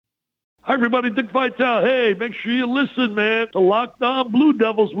Hi, everybody. Dick Vitale. Hey, make sure you listen, man, to Locked On Blue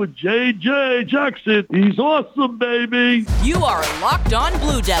Devils with J.J. Jackson. He's awesome, baby. You are Locked On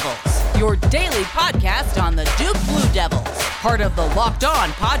Blue Devils, your daily podcast on the Duke Blue Devils, part of the Locked On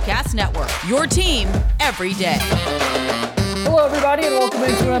Podcast Network, your team every day. Hello, everybody, and welcome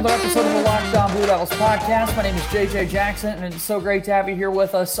into another episode of the Locked On Blue Devils podcast. My name is J.J. Jackson, and it's so great to have you here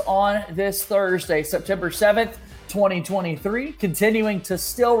with us on this Thursday, September 7th, 2023, continuing to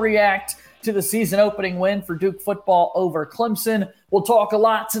still react to the season opening win for Duke football over Clemson. We'll talk a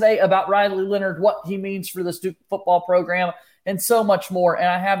lot today about Riley Leonard, what he means for this Duke football program, and so much more. And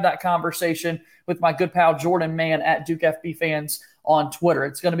I have that conversation with my good pal Jordan Mann at Duke FB Fans on Twitter.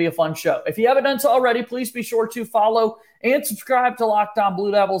 It's going to be a fun show. If you haven't done so already, please be sure to follow and subscribe to Locked On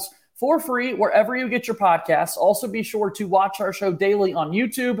Blue Devils for free wherever you get your podcasts. Also, be sure to watch our show daily on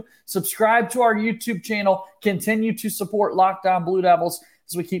YouTube, subscribe to our YouTube channel, continue to support Locked On Blue Devils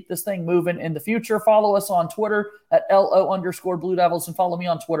as we keep this thing moving in the future. Follow us on Twitter at LO_Blue Devils and follow me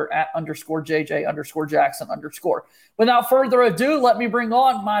on Twitter at _JJ_Jackson_. Without further ado, let me bring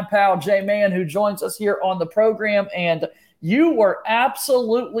on my pal J Man, who joins us here on the program. And you were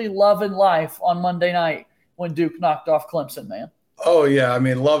absolutely loving life on Monday night when Duke knocked off Clemson, man. Oh, yeah. I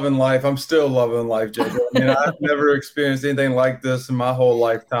mean, loving life. I'm still loving life, JJ. I mean, I've never experienced anything like this in my whole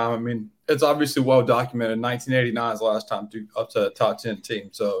lifetime. I mean, it's obviously well documented. 1989 is the last time Duke up to a top 10 team.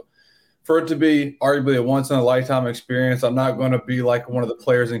 So for it to be arguably a once-in-a-lifetime experience, I'm not going to be like one of the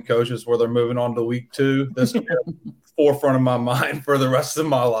players and coaches where they're moving on to week 2. This will be at the forefront of my mind for the rest of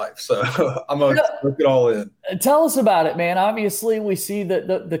my life. So I'm going to look it all in. Tell us about it, man. Obviously, we see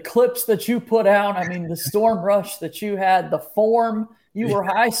the clips that you put out. I mean, the storm rush that you had, the form. You were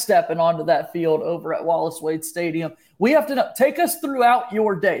high-stepping onto that field over at Wallace Wade Stadium. We have to know, take us throughout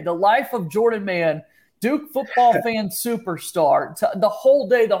your day, the life of Jordan Mann, Duke football fan superstar, the whole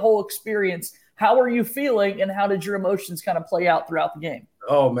day, the whole experience. How are you feeling, and how did your emotions kind of play out throughout the game?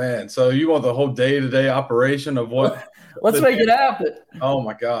 Oh, man. So you want the whole day-to-day operation of what? Let's make it happen. Oh,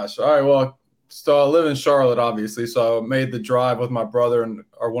 my gosh. All right, well, so I live in Charlotte, obviously, so I made the drive with my brother and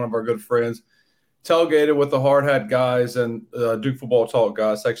one of our good friends. Tailgated with the Hard Hat guys and Duke Football Talk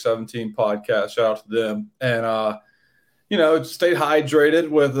guys, Section 17 podcast. Shout out to them. And, stayed hydrated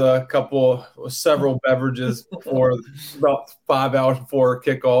with several beverages before about 5 hours before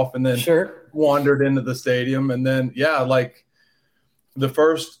kickoff, and then wandered into the stadium. And then, it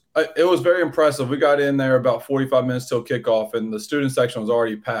was very impressive. We got in there about 45 minutes till kickoff, and the student section was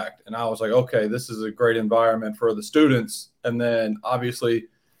already packed. And I was like, okay, this is a great environment for the students. And then, obviously,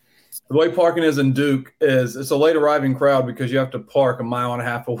 the way parking is in Duke is it's a late arriving crowd because you have to park a mile and a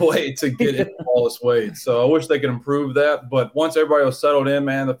half away to get into Wallace Wade. So I wish they could improve that. But once everybody was settled in,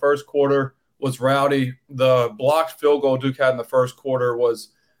 man, the first quarter was rowdy. The blocked field goal Duke had in the first quarter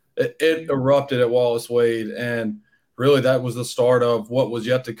it erupted at Wallace Wade. And really that was the start of what was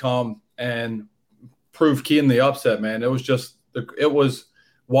yet to come and proved key in the upset, man. It was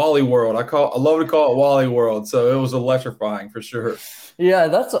Wally World. I love to call it Wally World. So it was electrifying for sure. Yeah,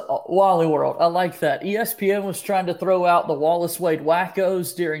 that's a Wally World. I like that. ESPN was trying to throw out the Wallace Wade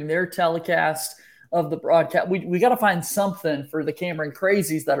wackos during their telecast of the broadcast. We got to find something for the Cameron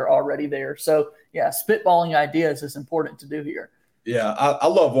crazies that are already there. So, yeah, spitballing ideas is important to do here. Yeah, I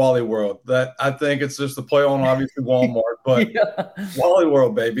love Wally World. That I think it's just a play on obviously Walmart, but Wally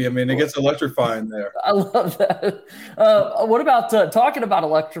World, baby. I mean, it gets electrifying there. I love that. What about talking about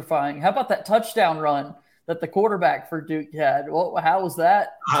electrifying? How about that touchdown run that the quarterback for Duke had? How was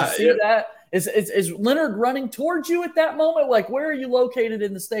that? That? Is Leonard running towards you at that moment? Like, where are you located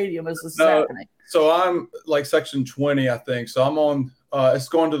in the stadium as this is happening? So I'm like section 20, I think. So I'm on it's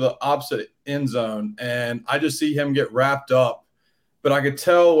going to the opposite end zone, and I just see him get wrapped up. But I could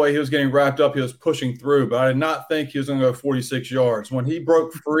tell the way he was getting wrapped up, he was pushing through. But I did not think he was going to go 46 yards. When he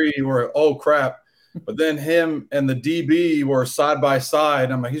broke free, we were, oh, crap. But then him and the DB were side by side.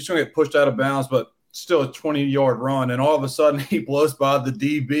 I'm like, he's going to get pushed out of bounds, but still a 20-yard run. And all of a sudden, he blows by the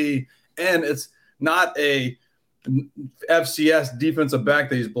DB. And it's not a FCS defensive back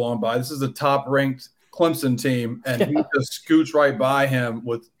that he's blown by. This is a top-ranked Clemson team. And he just scoots right by him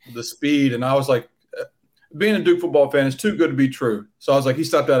with the speed. And I was like, being a Duke football fan is too good to be true. So I was like, he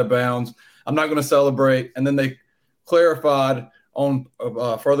stepped out of bounds. I'm not going to celebrate. And then they clarified on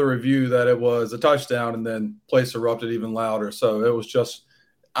further review that it was a touchdown, and then place erupted even louder. So it was just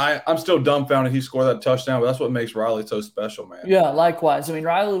I'm still dumbfounded he scored that touchdown, but that's what makes Riley so special, man. Yeah, likewise. I mean,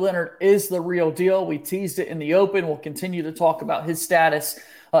 Riley Leonard is the real deal. We teased it in the open. We'll continue to talk about his status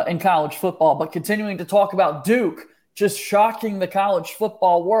in college football, but continuing to talk about Duke just shocking the college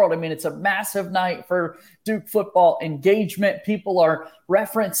football world. I mean, it's a massive night for Duke football engagement. People are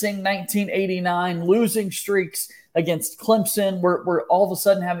referencing 1989 losing streaks against Clemson. We're all of a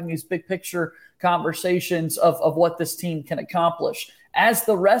sudden having these big picture conversations of what this team can accomplish. As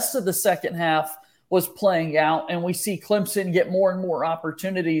the rest of the second half was playing out, and we see Clemson get more and more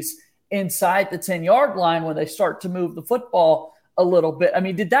opportunities inside the 10-yard line when they start to move the football a little bit. I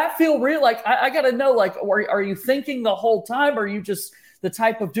mean, did that feel real? Like, I got to know, like, are you thinking the whole time? Or are you just the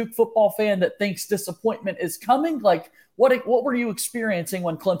type of Duke football fan that thinks disappointment is coming? Like, what were you experiencing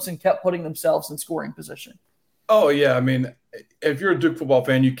when Clemson kept putting themselves in scoring position? Oh, yeah. I mean, if you're a Duke football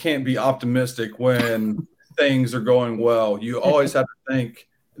fan, you can't be optimistic when things are going well. You always have to think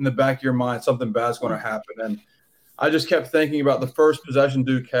in the back of your mind something bad's going to happen. And I just kept thinking about the first possession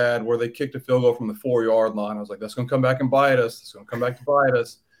Duke had where they kicked a field goal from the 4-yard line. I was like, that's going to come back and bite us. It's going to come back to bite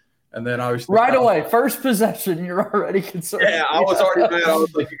us. And then obviously right away, first possession, you're already concerned. Yeah, I was already mad. I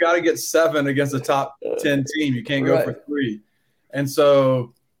was like, you got to get 7 against a top 10 team. You can't go for 3. And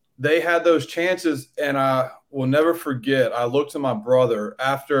so they had those chances, and I will never forget, I looked to my brother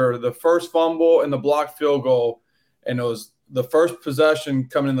after the first fumble and the blocked field goal, and it was the first possession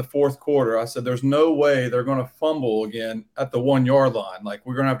coming in the fourth quarter. I said, there's no way they're going to fumble again at the 1-yard line. Like,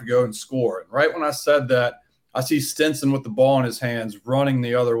 we're going to have to go and score. And right when I said that, I see Stinson with the ball in his hands running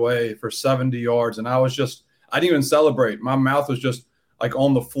the other way for 70 yards. And I didn't even celebrate. My mouth was just like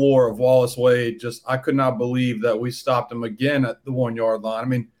on the floor of Wallace Wade. I could not believe that we stopped him again at the 1-yard line. I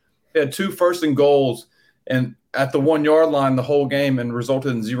mean, they had 2 first and goals and at the 1-yard line the whole game and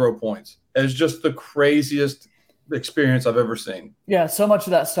resulted in 0 points. It's just the craziest experience I've ever seen. Yeah, so much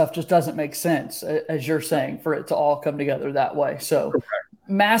of that stuff just doesn't make sense, as you're saying, for it to all come together that way. So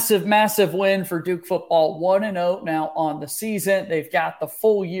massive, massive win for Duke football, 1-0 now on the season. They've got the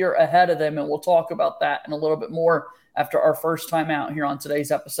full year ahead of them, and we'll talk about that in a little bit more after our first time out here on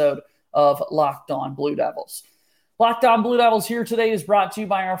today's episode of Locked On Blue Devils. Locked On Blue Devils here today is brought to you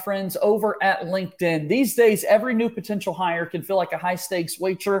by our friends over at LinkedIn. These days, every new potential hire can feel like a high-stakes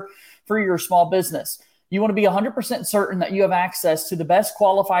wager for your small business. You want to be 100% certain that you have access to the best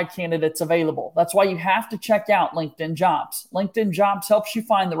qualified candidates available. That's why you have to check out LinkedIn Jobs. LinkedIn Jobs helps you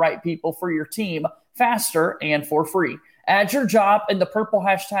find the right people for your team faster and for free. Add your job in the purple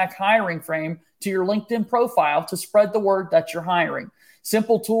hashtag hiring frame to your LinkedIn profile to spread the word that you're hiring.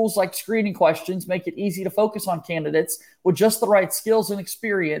 Simple tools like screening questions make it easy to focus on candidates with just the right skills and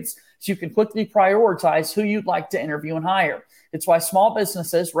experience so you can quickly prioritize who you'd like to interview and hire. It's why small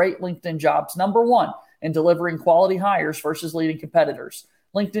businesses rate LinkedIn Jobs #1 in delivering quality hires versus leading competitors.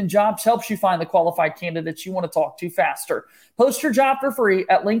 LinkedIn Jobs helps you find the qualified candidates you want to talk to faster. Post your job for free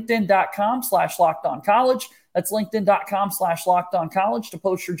at linkedin.com/lockedoncollege. That's linkedin.com/lockedoncollege to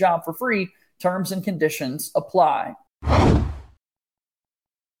post your job for free. Terms and conditions apply.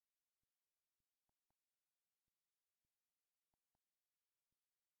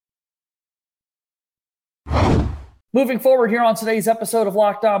 Moving forward here on today's episode of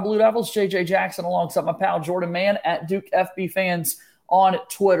Locked On Blue Devils, JJ Jackson alongside my pal Jordan Mann at Duke FB Fans on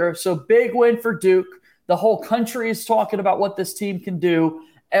Twitter. So big win for Duke. The whole country is talking about what this team can do.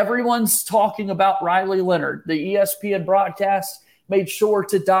 Everyone's talking about Riley Leonard. The ESPN broadcast made sure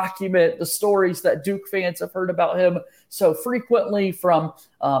to document the stories that Duke fans have heard about him so frequently, from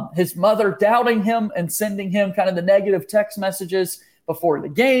his mother doubting him and sending him kind of the negative text messages before the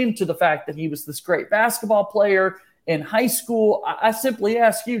game to the fact that he was this great basketball player in high school. I simply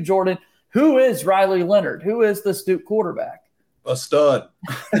ask you, Jordan, who is Riley Leonard? Who is this Duke quarterback? A stud.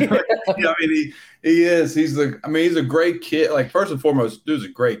 I mean, he is. He's a great kid. Like, first and foremost, dude's a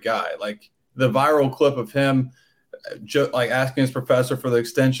great guy. Like, the viral clip of him like asking his professor for the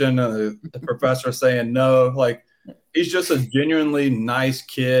extension, and the professor saying no. Like, he's just a genuinely nice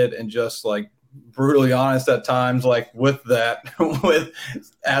kid and just like brutally honest at times, like with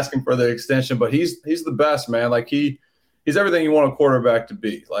asking for the extension. But he's the best, man. Like, he's everything you want a quarterback to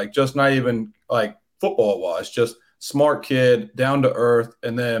be. Like, just not even like football wise, just smart kid, down to earth,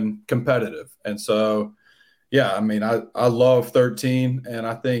 and then competitive. And so, yeah, I mean, I love 13, and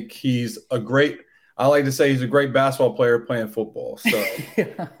I think I like to say he's a great basketball player playing football. So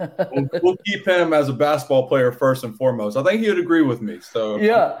we'll keep him as a basketball player first and foremost. I think he would agree with me. So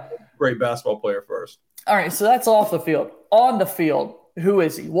yeah, great basketball player first. All right, so that's off the field. On the field, who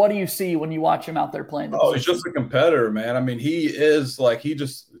is he? What do you see when you watch him out there playing? He's just a competitor, man. I mean, he is like,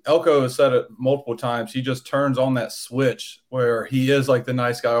 Elko has said it multiple times. He just turns on that switch where he is like the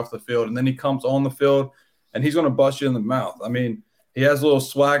nice guy off the field, and then he comes on the field and he's going to bust you in the mouth. I mean, he has a little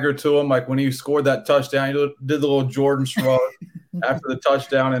swagger to him. Like, when he scored that touchdown, he did the little Jordan shrug after the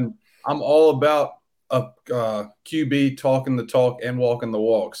touchdown. And I'm all about a QB talking the talk and walking the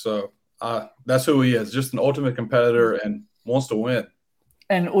walk. So that's who he is, just an ultimate competitor and wants to win.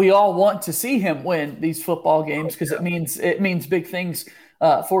 And we all want to see him win these football games because it means big things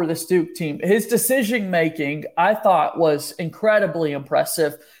for this Duke team. His decision making, I thought, was incredibly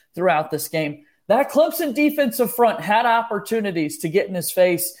impressive throughout this game. That Clemson defensive front had opportunities to get in his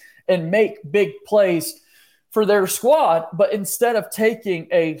face and make big plays for their squad, but instead of taking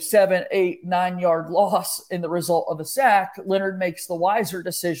a 7, 8, 9-yard loss in the result of a sack, Leonard makes the wiser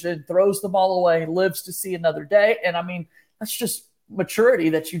decision, throws the ball away, lives to see another day. And I mean, that's just maturity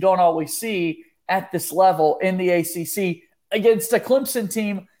that you don't always see at this level in the ACC against a Clemson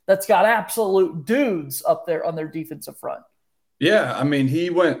team that's got absolute dudes up there on their defensive front. Yeah, I mean, he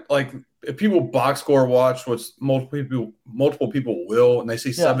went like if people box score watch, which multiple people will, and they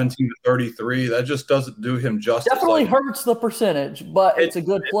see 17-33, that just doesn't do him justice. Definitely hurts the percentage, but it's a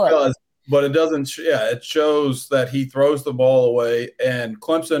good play. It does, but it doesn't. Yeah, it shows that he throws the ball away. And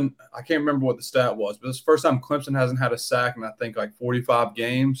Clemson, I can't remember what the stat was, but it's the first time Clemson hasn't had a sack in I think like 45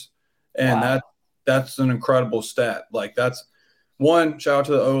 games, and that's an incredible stat. Like that's. One, shout out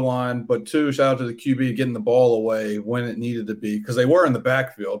to the O-line, but two, shout out to the QB getting the ball away when it needed to be because they were in the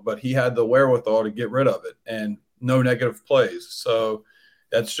backfield, but he had the wherewithal to get rid of it and no negative plays. So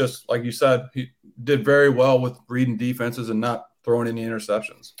that's just, like you said, he did very well with reading defenses and not throwing any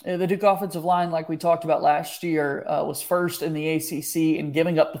interceptions. The Duke offensive line, like we talked about last year, was first in the ACC in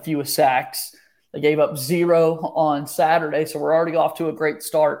giving up the fewest sacks. They gave up 0 on Saturday, so we're already off to a great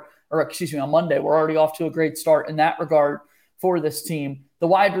start. On Monday, we're already off to a great start in that regard for this team. The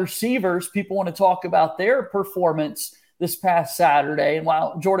wide receivers, people want to talk about their performance this past Saturday. And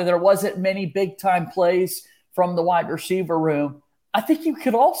while, Jordan, there wasn't many big-time plays from the wide receiver room, I think you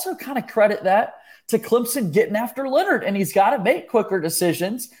could also kind of credit that to Clemson getting after Leonard, and he's got to make quicker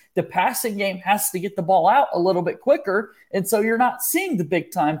decisions. The passing game has to get the ball out a little bit quicker, and so you're not seeing the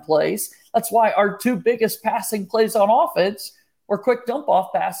big-time plays. That's why our 2 biggest passing plays on offense were quick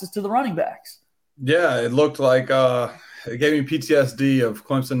dump-off passes to the running backs. Yeah, it looked like it gave me PTSD of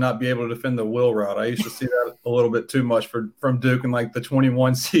Clemson not be able to defend the wheel route. I used to see that a little bit too much from Duke in like the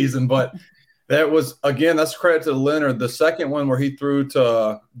 21 season, but that was, again, that's credit to Leonard. The second one where he threw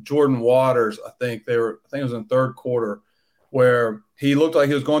to Jordan Waters, I think it was in the third quarter, where he looked like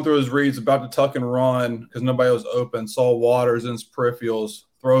he was going through his reads, about to tuck and run because nobody was open, saw Waters in his peripherals,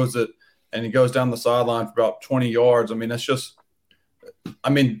 throws it, and he goes down the sideline for about 20 yards. I mean, that's just –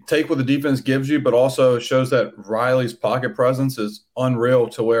 take what the defense gives you, but also it shows that Riley's pocket presence is unreal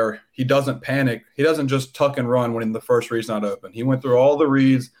to where he doesn't panic. He doesn't just tuck and run when the first read's not open. He went through all the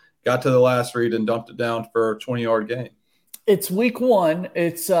reads, got to the last read, and dumped it down for a 20-yard gain. It's week 1.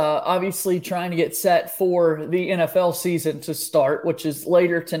 It's obviously trying to get set for the NFL season to start, which is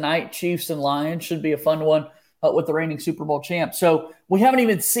later tonight. Chiefs and Lions should be a fun one with the reigning Super Bowl champ. So we haven't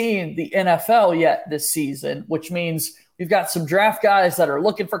even seen the NFL yet this season, which means we've got some draft guys that are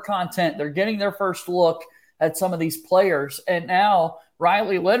looking for content. They're getting their first look at some of these players. And now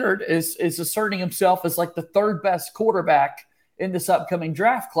Riley Leonard is asserting himself as like the 3rd best quarterback in this upcoming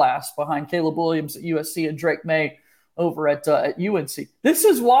draft class behind Caleb Williams at USC and Drake May over at UNC. This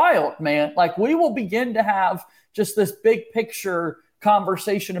is wild, man. Like, we will begin to have just this big picture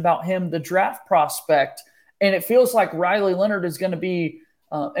conversation about him, the draft prospect. And it feels like Riley Leonard is going to be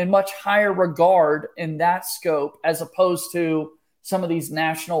in much higher regard in that scope as opposed to some of these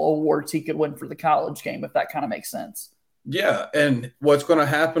national awards he could win for the college game, if that kind of makes sense. Yeah, and what's going to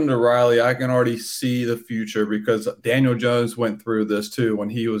happen to Riley, I can already see the future because Daniel Jones went through this too when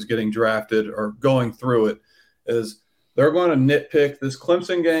he was getting drafted or going through it, is they're going to nitpick this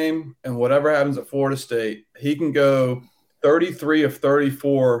Clemson game and whatever happens at Florida State. He can go 33 of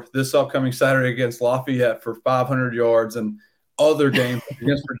 34 this upcoming Saturday against Lafayette for 500 yards and other games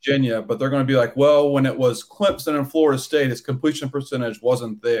against Virginia, but they're going to be like, well, when it was Clemson and Florida State, his completion percentage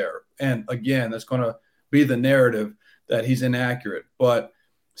wasn't there. And again, that's going to be the narrative that he's inaccurate. But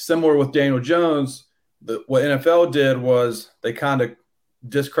similar with Daniel Jones, what NFL did was they kind of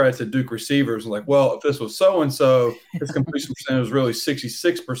discredited Duke receivers and like, well, if this was so-and-so, his completion percentage was really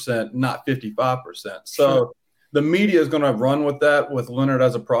 66%, not 55%. So the media is going to run with that with Leonard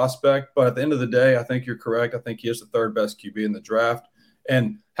as a prospect. But at the end of the day, I think you're correct. I think he is the 3rd best QB in the draft.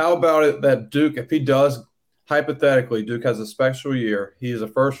 And how about it that Duke, if he does, hypothetically, Duke has a special year, he is a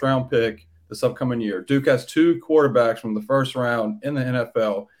first-round pick this upcoming year. Duke has 2 quarterbacks from the first round in the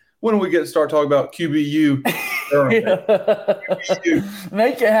NFL. when we get to start talking about QBU? QBU.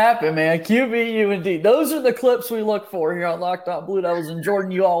 Make it happen, man. QBU indeed. Those are the clips we look for here on Locked On Blue Devils. And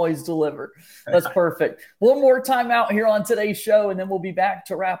Jordan, you always deliver. That's perfect. One more time out here on today's show, and then we'll be back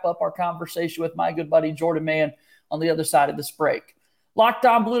to wrap up our conversation with my good buddy Jordan Mann on the other side of this break. Locked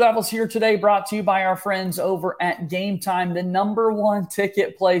On Blue Devils here today, brought to you by our friends over at Game Time, the number one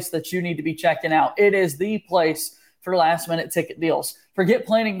ticket place that you need to be checking out. It is the place for last-minute ticket deals. Forget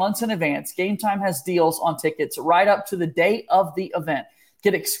planning months in advance. Game Time has deals on tickets right up to the day of the event.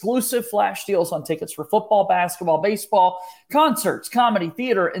 Get exclusive flash deals on tickets for football, basketball, baseball, concerts, comedy,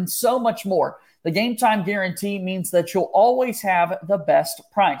 theater, and so much more. The Game Time guarantee means that you'll always have the best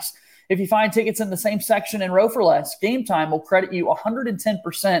price. If you find tickets in the same section and row for less, Game Time will credit you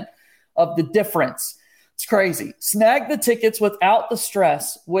 110% of the difference. It's crazy. Snag the tickets without the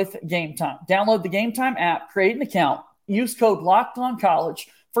stress with Game Time. Download the Game Time app, create an account, use code LOCKEDONCollege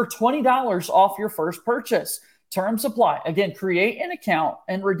for $20 off your first purchase. Terms apply. Again, create an account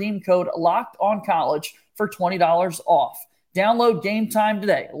and redeem code LOCKEDONCollege for $20 off. Download Game Time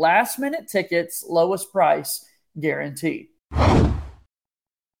today. Last minute tickets, lowest price guaranteed.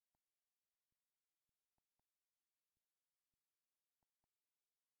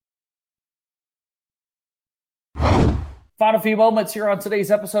 Final few moments here on today's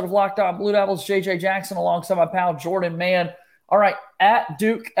episode of Locked On Blue Devils. JJ Jackson alongside my pal Jordan Mann. All right, at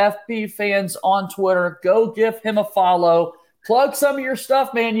Duke FB fans on Twitter, go give him a follow. Plug some of your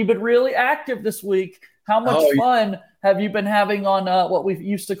stuff, man. You've been really active this week. How much fun have you been having on what we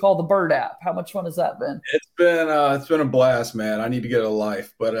used to call the Bird app? How much fun has that been? It's been a blast, man. I need to get a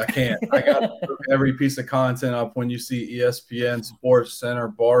life, but I can't. I got to put every piece of content up when you see ESPN, Sports Center,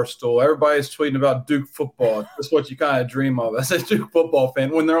 Barstool. Everybody's tweeting about Duke football. That's what you kind of dream of as a Duke football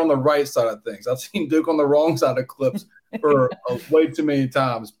fan when they're on the right side of things. I've seen Duke on the wrong side of clips for way too many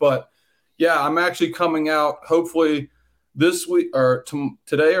times. But, yeah, I'm actually coming out hopefully this week or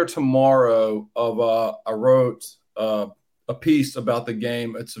today or tomorrow I wrote a piece about the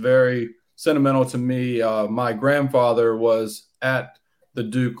game. It's very sentimental to me. My grandfather was at the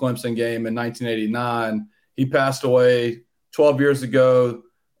Duke Clemson game in 1989. He passed away 12 years ago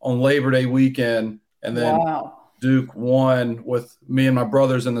on Labor Day weekend. And then Duke won with me and my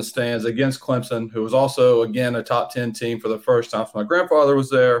brothers in the stands against Clemson, who was also, again, a top 10 team for the first time. So my grandfather was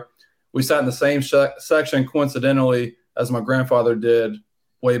there. We sat in the same section, coincidentally, as my grandfather did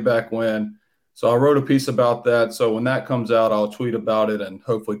way back when. So I wrote a piece about that. So when that comes out, I'll tweet about it and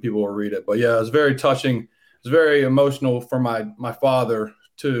hopefully people will read it. But yeah, it's very touching. It's very emotional for my father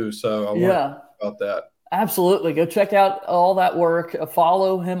too. So I want to talk about that. Absolutely. Go check out all that work.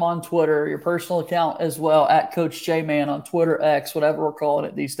 Follow him on Twitter, your personal account as well, at Coach J Man on Twitter, X, whatever we're calling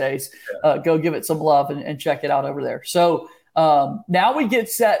it these days. Go give it some love and check it out over there. So now we get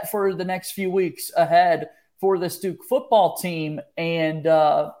set for the next few weeks ahead for this Duke football team. And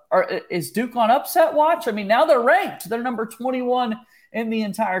is Duke on upset watch? I mean, now they're ranked. They're number 21 in the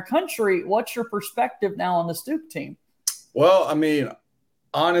entire country. What's your perspective now on this Duke team? Well, I mean,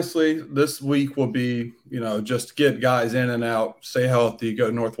 honestly, this week will be, just get guys in and out, stay healthy, go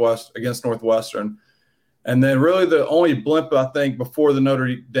against Northwestern. And then really the only blimp, I think, before the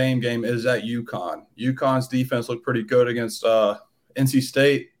Notre Dame game is at UConn. UConn's defense looked pretty good against NC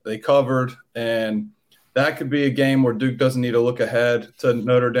State. They covered, and that could be a game where Duke doesn't need to look ahead to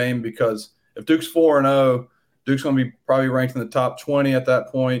Notre Dame, because if Duke's 4-0, Duke's going to be probably ranked in the top 20 at that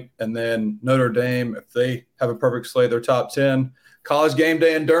point. And then Notre Dame, if they have a perfect slate, they're top 10. College game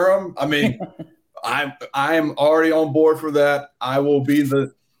day in Durham. I mean, I am already on board for that. I will be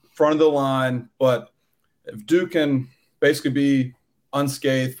the front of the line. But if Duke can basically be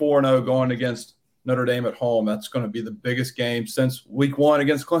unscathed, 4-0 going against Notre Dame at home, that's going to be the biggest game since week 1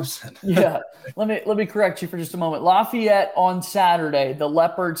 against Clemson. Yeah. Let me correct you for just a moment. Lafayette on Saturday, the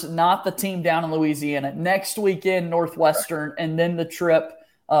Leopards, not the team down in Louisiana. Next weekend, Northwestern, and then the trip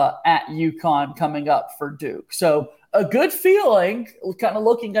at UConn coming up for Duke. So a good feeling, kind of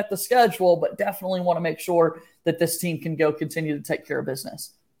looking at the schedule, but definitely want to make sure that this team can continue to take care of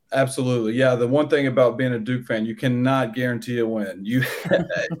business. Absolutely. Yeah, the one thing about being a Duke fan, you cannot guarantee a win. You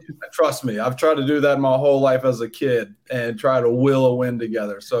trust me, I've tried to do that my whole life as a kid and try to will a win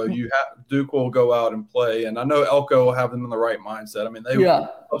together. So Duke will go out and play, and I know Elko will have them in the right mindset. I mean, they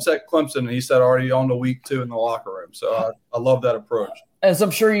upset Clemson, and he said already on to week 2 in the locker room. So I love that approach. As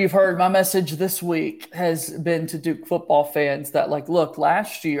I'm sure you've heard, my message this week has been to Duke football fans that, look,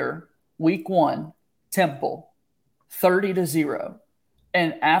 last year, week 1, Temple, 30-0.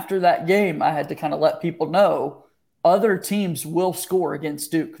 And after that game, I had to kind of let people know other teams will score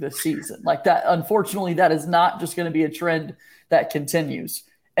against Duke this season. Unfortunately, that is not just going to be a trend that continues.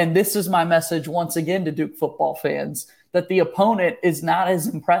 And this is my message once again to Duke football fans, that the opponent is not as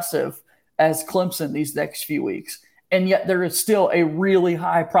impressive as Clemson these next few weeks. And yet there is still a really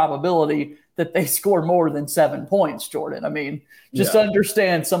high probability that they score more than 7 points, Jordan. I mean, just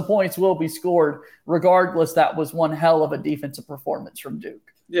understand some points will be scored regardless. That was one hell of a defensive performance from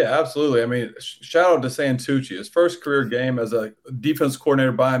Duke. Yeah, absolutely. I mean, shout out to Santucci. His first career game as a defense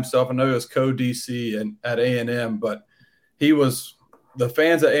coordinator by himself. I know he was co-DC and at A&M, but he was – the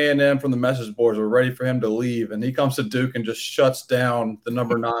fans at A&M from the message boards were ready for him to leave, and he comes to Duke and just shuts down the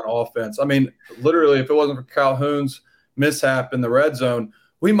number 9 offense. I mean, literally, if it wasn't for Calhoun's mishap in the red zone,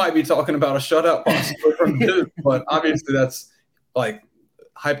 we might be talking about a shutout possibly from Duke, but obviously that's like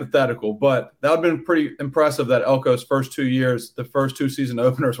hypothetical. But that would have been pretty impressive that Elko's first 2 years, the first 2 season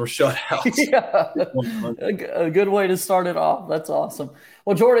openers were shutouts. Yeah, a good way to start it off. That's awesome.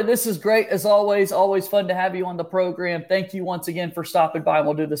 Well, Jordan, this is great as always. Always fun to have you on the program. Thank you once again for stopping by.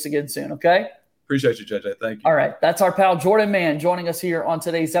 We'll do this again soon, okay? Appreciate you, JJ. Thank you. All right. That's our pal Jordan Mann joining us here on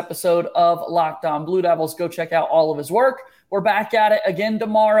today's episode of Locked On Blue Devils. Go check out all of his work. We're back at it again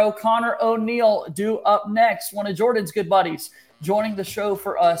tomorrow. Connor O'Neill due up next, one of Jordan's good buddies, joining the show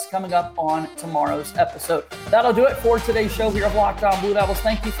for us coming up on tomorrow's episode. That'll do it for today's show here of Locked On Blue Devils.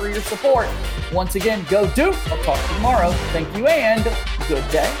 Thank you for your support. Once again, go Duke. I'll talk to you tomorrow. Thank you and good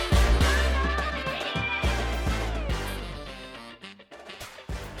day.